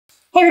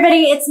Hey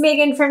everybody, it's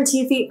Megan from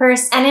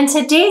TwoFeetFirst, and in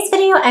today's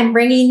video, I'm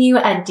bringing you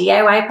a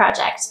DIY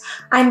project.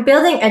 I'm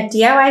building a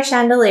DIY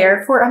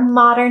chandelier for a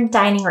modern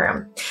dining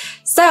room.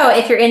 So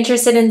if you're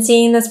interested in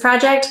seeing this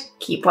project,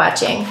 keep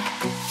watching.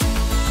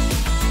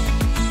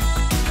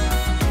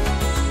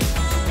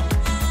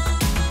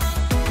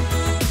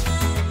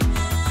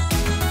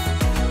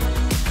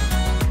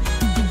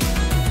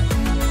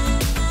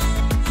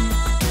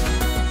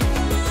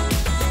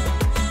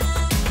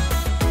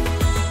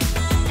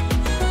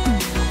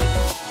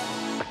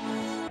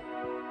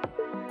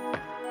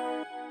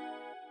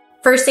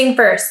 First thing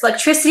first,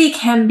 electricity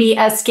can be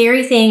a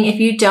scary thing if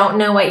you don't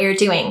know what you're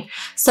doing.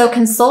 So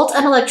consult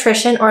an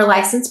electrician or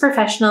licensed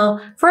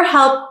professional for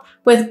help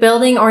with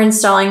building or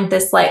installing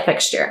this light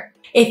fixture.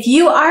 If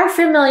you are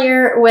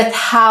familiar with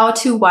how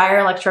to wire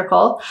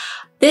electrical,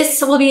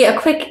 this will be a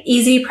quick,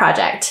 easy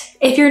project.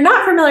 If you're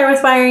not familiar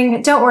with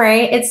wiring, don't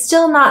worry, it's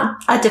still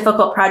not a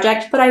difficult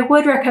project, but I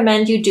would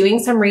recommend you doing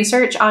some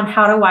research on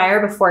how to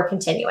wire before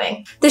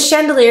continuing. The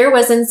chandelier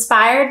was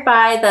inspired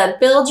by the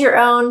Build Your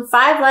Own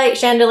 5-light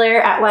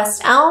chandelier at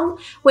West Elm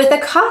with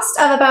a cost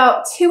of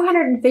about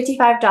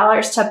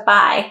 $255 to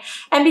buy.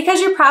 And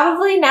because you're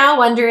probably now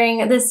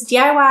wondering, this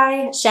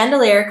DIY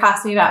chandelier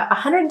cost me about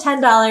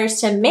 $110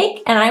 to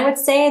make, and I would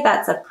say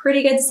that's a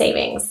pretty good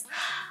savings.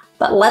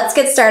 But let's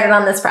get started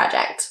on this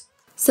project.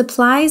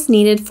 Supplies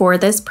needed for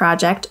this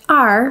project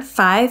are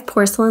 5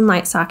 porcelain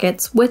light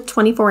sockets with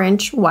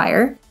 24-inch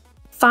wire,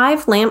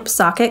 5 lamp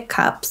socket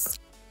cups,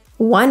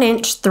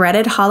 1-inch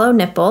threaded hollow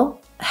nipple,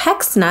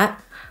 hex nut,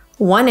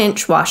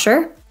 1-inch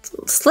washer,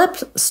 slip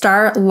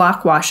star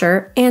lock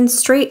washer, and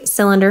straight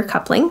cylinder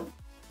coupling,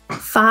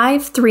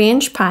 5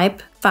 3-inch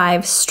pipe,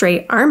 5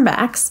 straight arm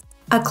backs,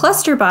 a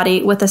cluster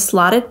body with a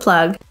slotted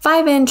plug,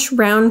 5-inch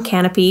round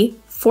canopy,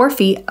 4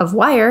 feet of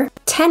wire,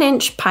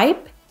 10-inch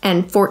pipe,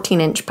 and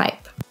 14-inch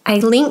pipe. I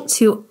link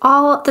to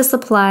all the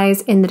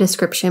supplies in the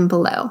description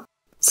below.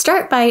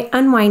 Start by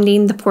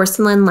unwinding the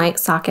porcelain light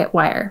socket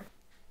wire.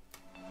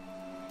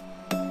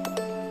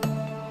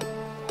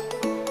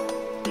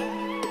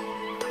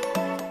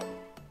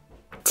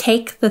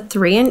 Take the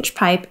 3-inch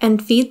pipe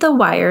and feed the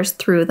wires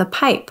through the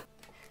pipe.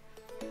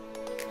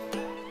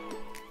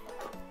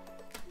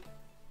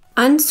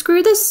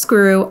 Unscrew the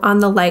screw on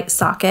the light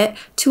socket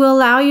to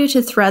allow you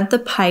to thread the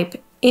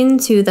pipe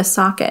into the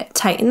socket.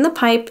 Tighten the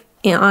pipe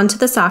onto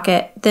the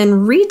socket,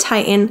 then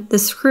retighten the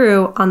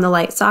screw on the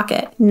light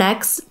socket.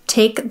 Next,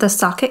 take the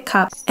socket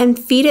cup and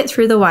feed it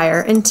through the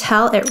wire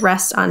until it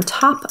rests on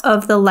top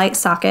of the light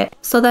socket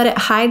so that it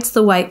hides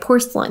the white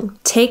porcelain.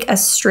 Take a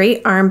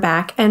straight arm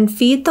back and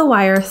feed the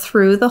wire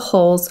through the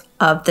holes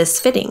of this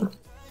fitting.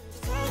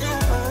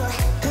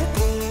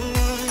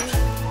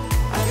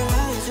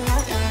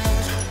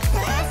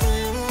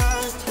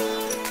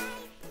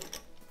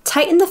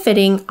 Tighten the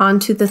fitting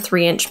onto the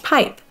 3-inch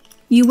pipe.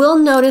 You will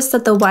notice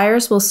that the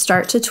wires will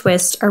start to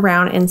twist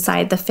around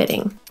inside the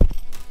fitting.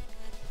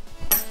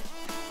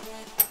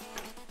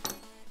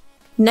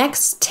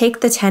 Next, take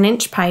the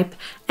 10-inch pipe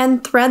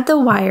and thread the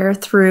wire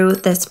through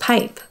this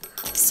pipe.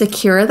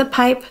 Secure the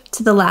pipe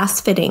to the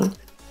last fitting.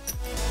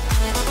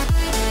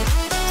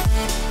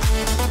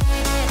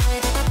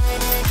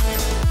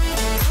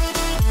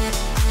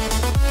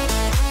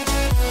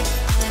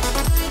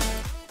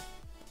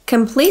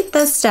 Complete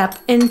this step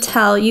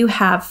until you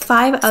have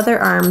 5 other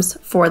arms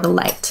for the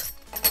light.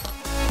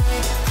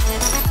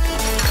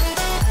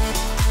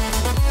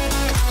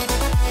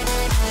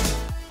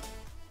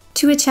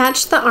 To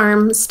attach the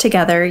arms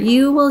together,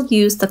 you will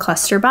use the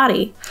cluster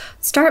body.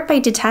 Start by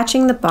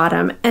detaching the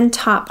bottom and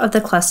top of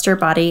the cluster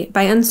body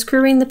by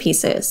unscrewing the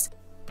pieces.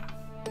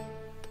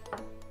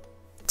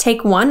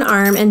 Take one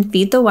arm and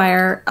feed the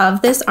wire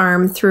of this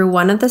arm through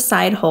one of the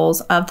side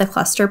holes of the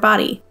cluster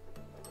body.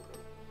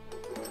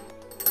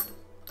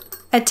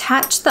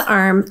 Attach the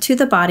arm to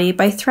the body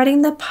by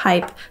threading the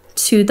pipe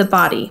to the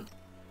body.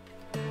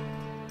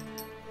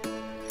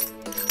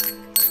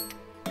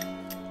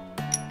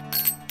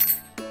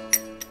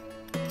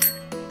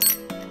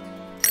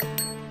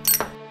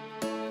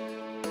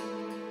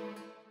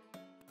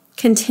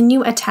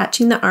 Continue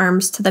attaching the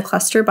arms to the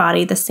cluster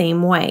body the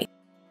same way.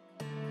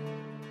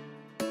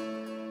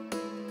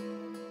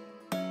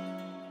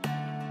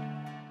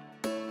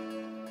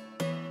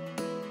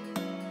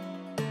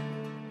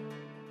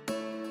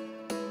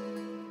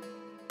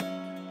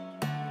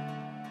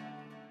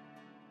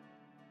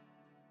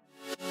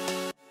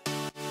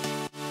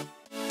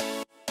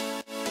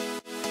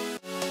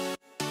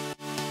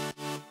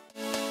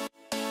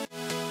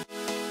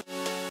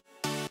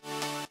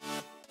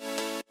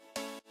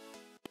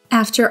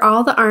 After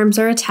all the arms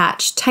are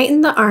attached,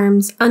 tighten the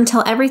arms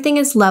until everything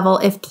is level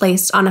if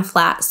placed on a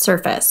flat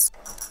surface.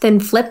 Then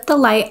flip the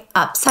light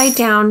upside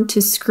down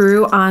to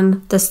screw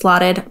on the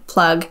slotted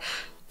plug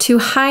to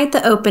hide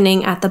the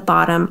opening at the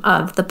bottom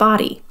of the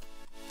body.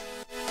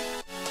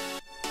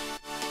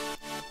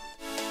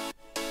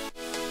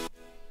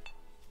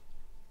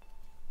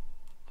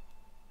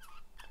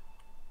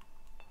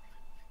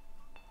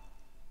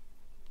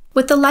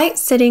 With the light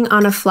sitting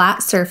on a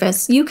flat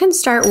surface, you can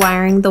start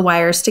wiring the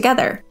wires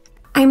together.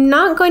 I'm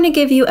not going to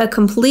give you a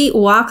complete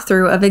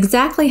walkthrough of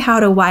exactly how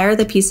to wire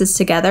the pieces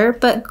together,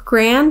 but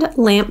Grand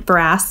Lamp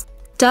Brass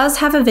does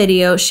have a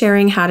video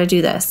sharing how to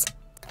do this.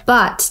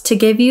 But to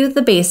give you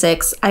the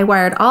basics, I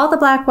wired all the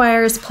black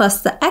wires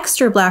plus the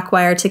extra black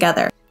wire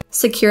together,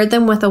 secured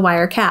them with a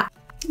wire cap.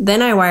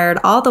 Then I wired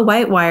all the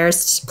white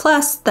wires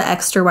plus the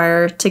extra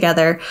wire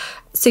together,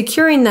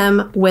 securing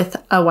them with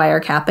a wire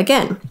cap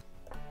again.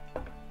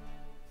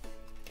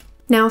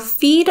 Now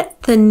feed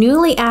the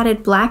newly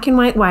added black and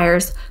white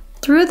wires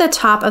through the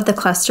top of the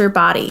cluster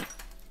body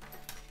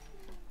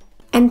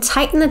and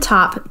tighten the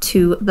top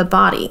to the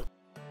body.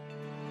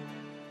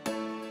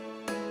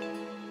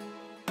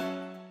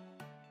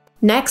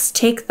 Next,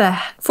 take the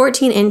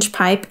 14-inch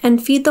pipe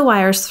and feed the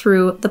wires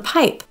through the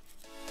pipe.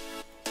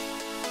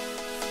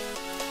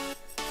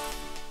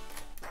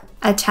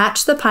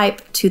 Attach the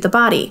pipe to the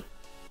body.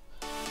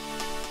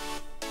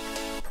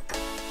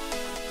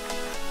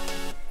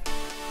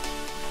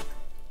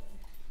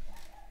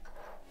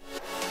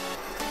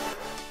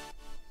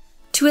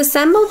 To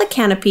assemble the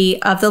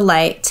canopy of the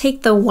light,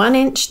 take the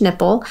 1-inch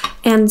nipple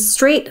and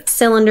straight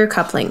cylinder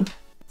coupling.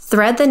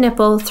 Thread the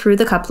nipple through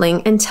the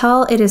coupling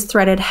until it is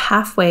threaded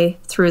halfway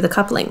through the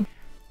coupling.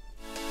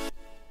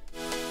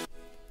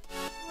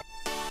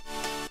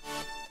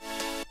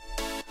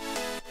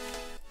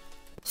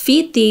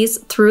 Feed these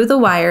through the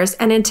wires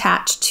and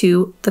attach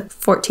to the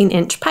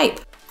 14-inch pipe.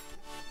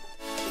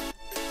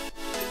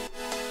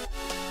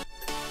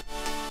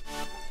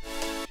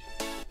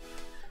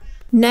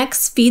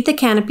 Next, feed the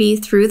canopy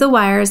through the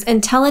wires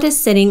until it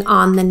is sitting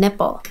on the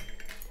nipple.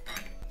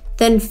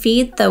 Then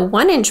feed the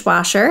 1-inch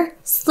washer,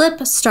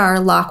 slip star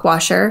lock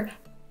washer,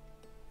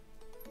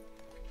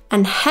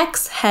 and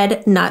hex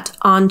head nut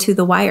onto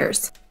the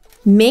wires.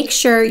 Make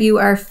sure you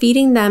are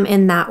feeding them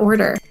in that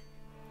order.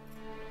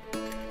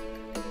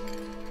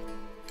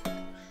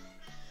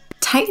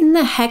 Tighten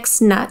the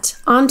hex nut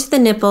onto the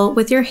nipple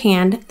with your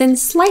hand, then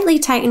slightly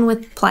tighten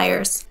with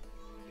pliers.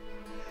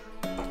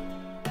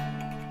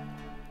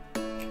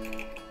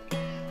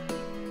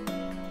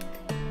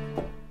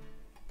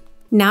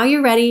 Now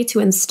you're ready to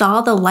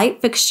install the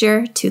light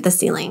fixture to the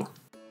ceiling.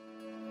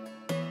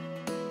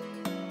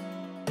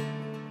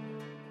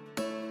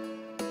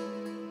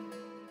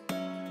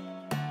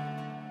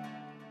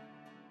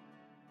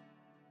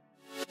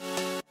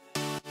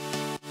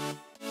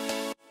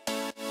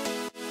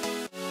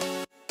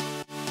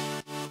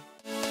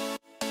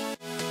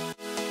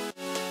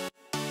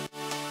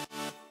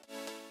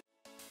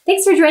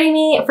 Thanks for joining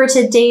me for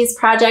today's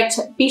project.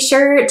 Be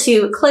sure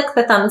to click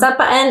the thumbs up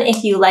button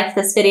if you liked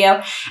this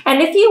video.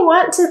 And if you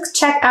want to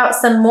check out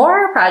some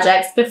more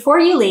projects before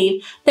you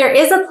leave, there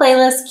is a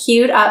playlist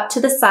queued up to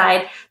the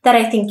side that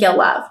I think you'll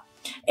love.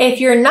 If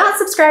you're not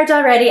subscribed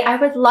already, I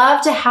would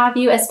love to have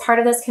you as part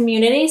of this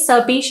community,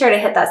 so be sure to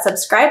hit that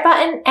subscribe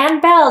button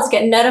and bell to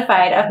get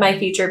notified of my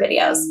future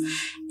videos.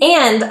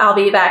 And I'll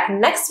be back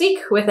next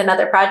week with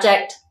another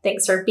project.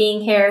 Thanks for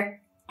being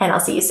here, and I'll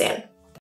see you soon.